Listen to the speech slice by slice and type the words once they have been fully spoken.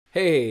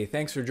Hey,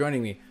 thanks for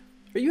joining me.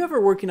 Are you ever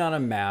working on a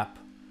map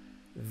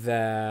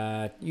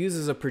that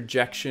uses a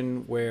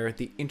projection where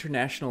the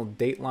international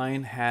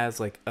dateline has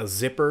like a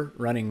zipper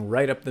running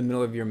right up the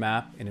middle of your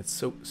map and it's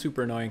so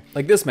super annoying?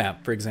 Like this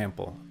map, for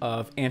example,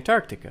 of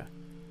Antarctica.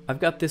 I've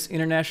got this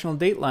international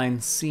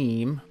dateline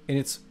seam and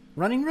it's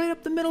running right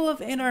up the middle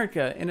of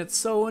Antarctica and it's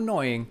so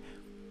annoying.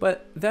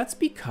 But that's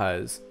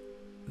because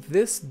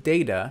this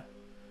data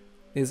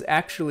is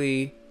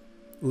actually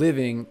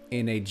living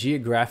in a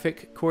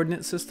geographic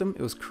coordinate system.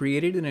 It was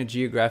created in a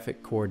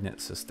geographic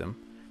coordinate system,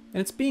 and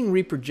it's being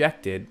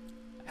reprojected,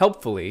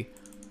 helpfully,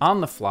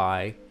 on the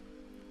fly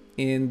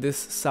in this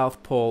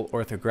South Pole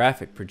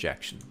orthographic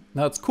projection.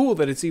 Now, it's cool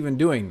that it's even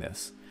doing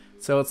this.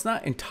 So it's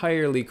not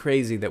entirely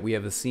crazy that we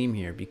have a seam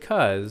here,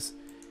 because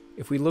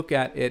if we look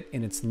at it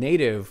in its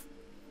native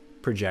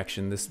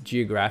projection, this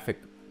geographic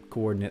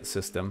coordinate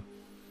system,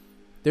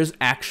 there's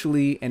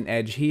actually an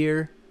edge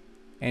here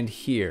and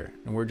here,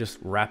 and we're just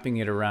wrapping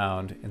it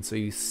around, and so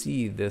you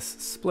see this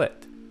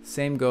split.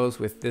 Same goes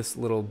with this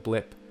little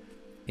blip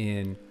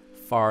in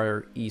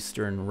far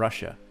eastern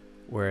Russia,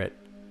 where it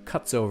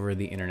cuts over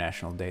the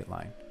international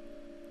dateline.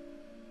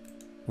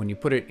 When you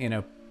put it in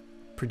a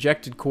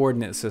projected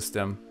coordinate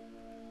system,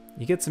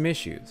 you get some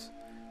issues.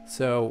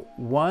 So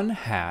one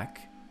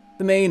hack,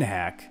 the main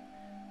hack,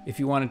 if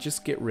you want to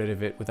just get rid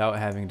of it without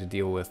having to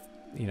deal with,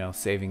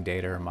 saving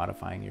data or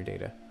modifying your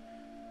data,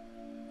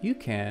 you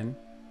can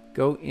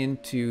go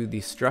into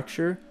the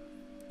structure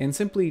and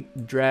simply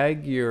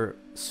drag your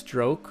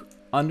stroke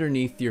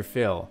underneath your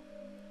fill.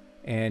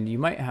 And you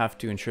might have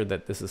to ensure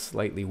that this is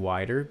slightly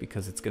wider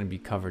because it's going to be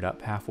covered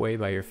up halfway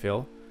by your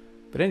fill.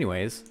 But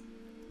anyways,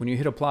 when you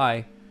hit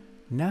apply,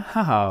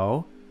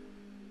 now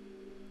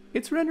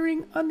it's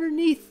rendering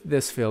underneath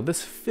this fill.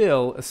 This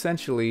fill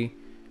essentially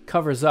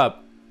covers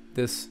up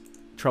this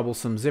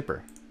troublesome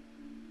zipper,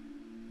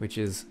 which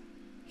is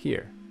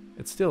here.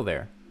 It's still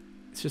there.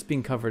 It's just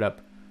being covered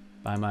up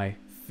by my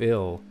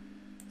fill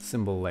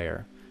symbol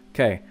layer.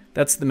 Okay,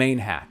 that's the main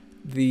hack.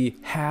 The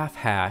half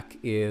hack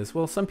is,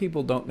 well, some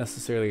people don't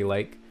necessarily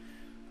like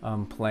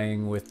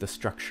playing with the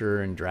structure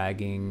and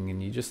dragging,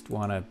 and you just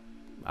want to,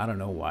 I don't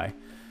know why.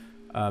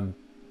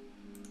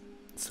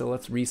 So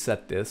let's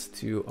reset this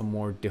to a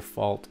more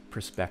default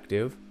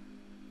perspective.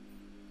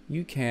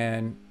 You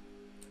can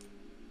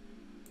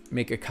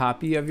make a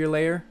copy of your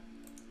layer,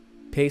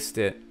 paste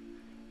it,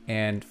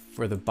 and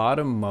for the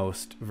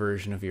bottommost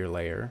version of your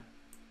layer,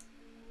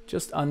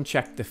 just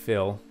uncheck the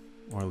fill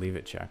or leave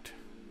it checked.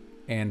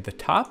 And the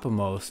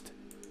topmost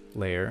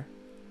layer,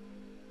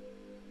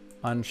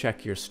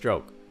 uncheck your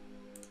stroke.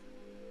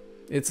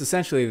 It's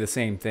essentially the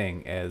same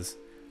thing as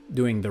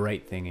doing the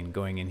right thing and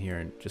going in here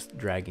and just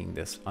dragging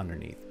this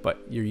underneath,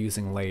 but you're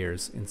using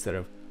layers instead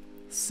of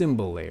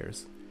symbol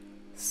layers.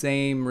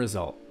 Same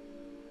result.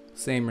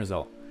 Same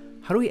result.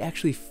 How do we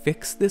actually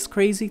fix this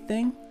crazy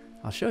thing?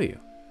 I'll show you.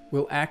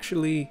 We'll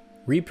actually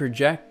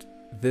reproject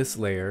this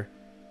layer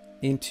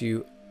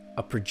into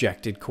a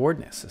projected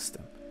coordinate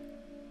system.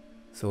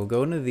 So we'll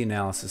go into the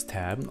Analysis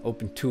tab and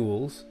open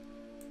Tools,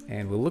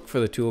 and we'll look for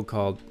the tool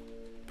called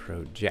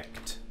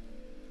Project.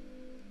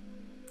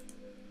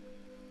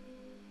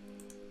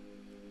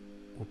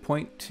 We'll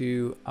point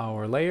to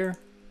our layer,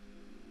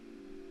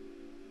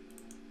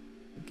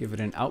 give it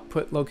an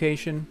output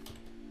location,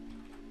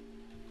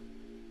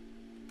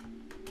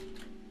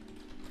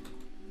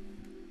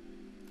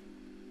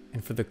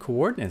 and for the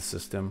coordinate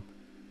system,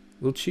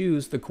 we'll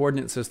choose the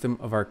coordinate system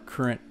of our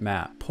current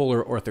map,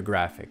 polar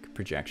orthographic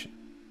projection.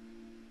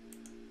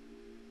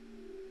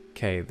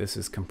 Okay, this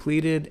is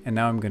completed, and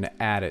now I'm going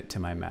to add it to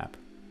my map.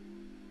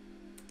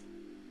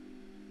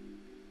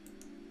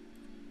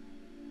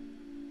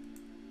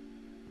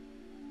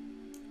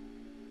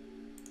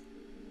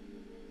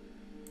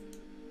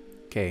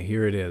 Okay,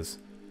 here it is.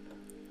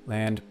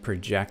 Land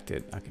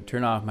projected. I can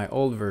turn off my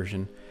old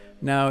version.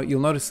 Now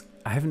you'll notice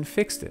I haven't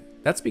fixed it.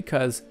 That's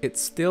because it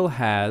still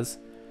has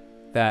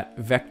that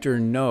vector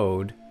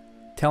node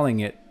telling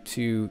it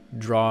to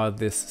draw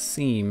this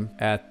seam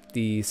at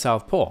the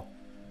South Pole.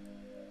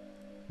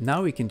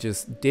 Now we can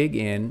just dig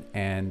in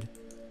and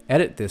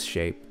edit this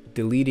shape,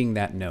 deleting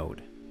that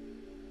node.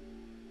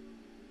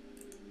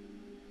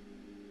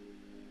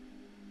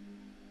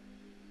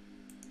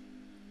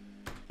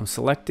 I'm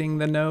selecting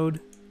the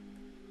node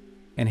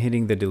and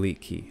hitting the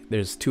delete key.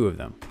 There's two of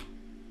them.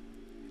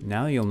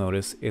 Now you'll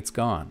notice it's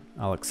gone.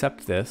 I'll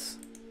accept this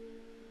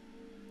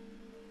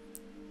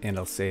and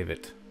I'll save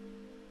it.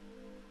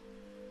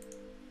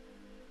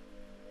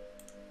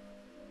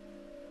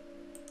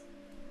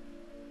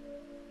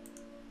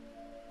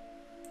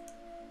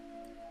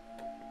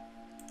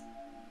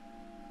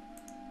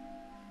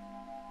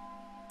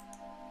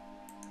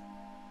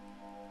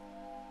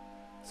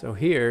 So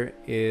here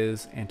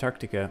is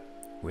Antarctica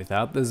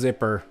without the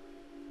zipper.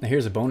 Now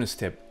here's a bonus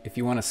tip. If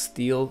you want to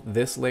steal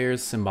this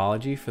layer's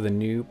symbology for the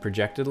new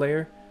projected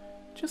layer,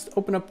 just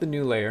open up the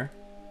new layer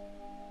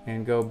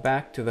and go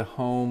back to the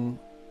home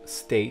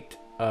state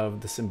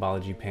of the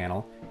symbology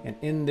panel, and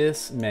in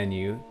this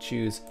menu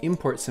choose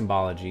import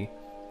symbology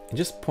and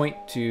just point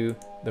to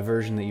the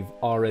version that you've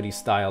already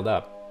styled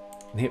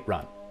up and hit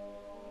run.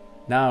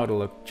 Now it'll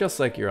look just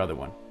like your other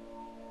one.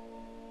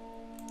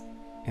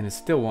 And it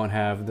still won't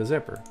have the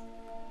zipper.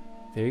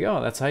 There you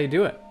go, that's how you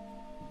do it.